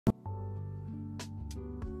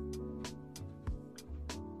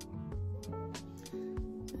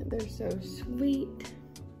They're so sweet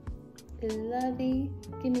and lovey.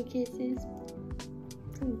 Give me kisses.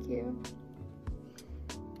 Thank you.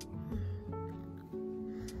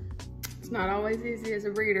 It's not always easy as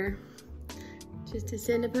a breeder just to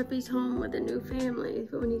send the puppies home with a new family.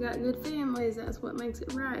 But when you got good families, that's what makes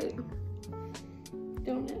it right.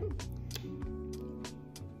 Don't it?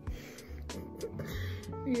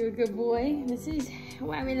 Are you a good boy? This is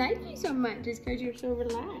why we like you so much, is because you're so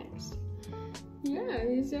relaxed. Yeah,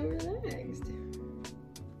 you're so relaxed.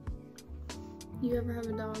 You ever have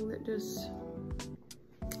a dog that just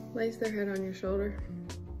lays their head on your shoulder?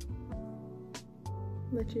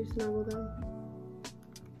 Let you snuggle them?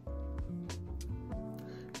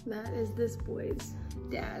 That is this boy's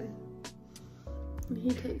dad. And he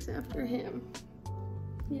takes after him.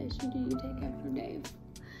 Yes, you do. You take after Dave.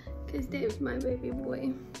 Because Dave's my baby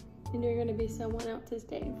boy. And you're going to be someone else's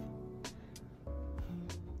Dave.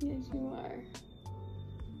 Yes, you are.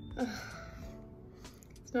 Ugh.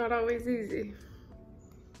 It's not always easy.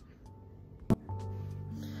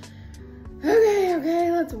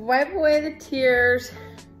 Okay, let's wipe away the tears.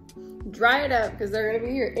 Dry it up, because they're going to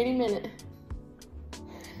be here any minute.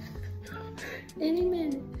 Any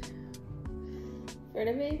minute. For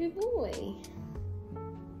the baby boy.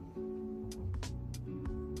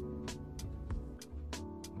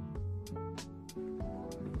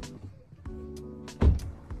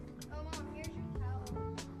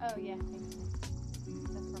 Oh, yeah.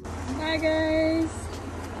 Bye, guys.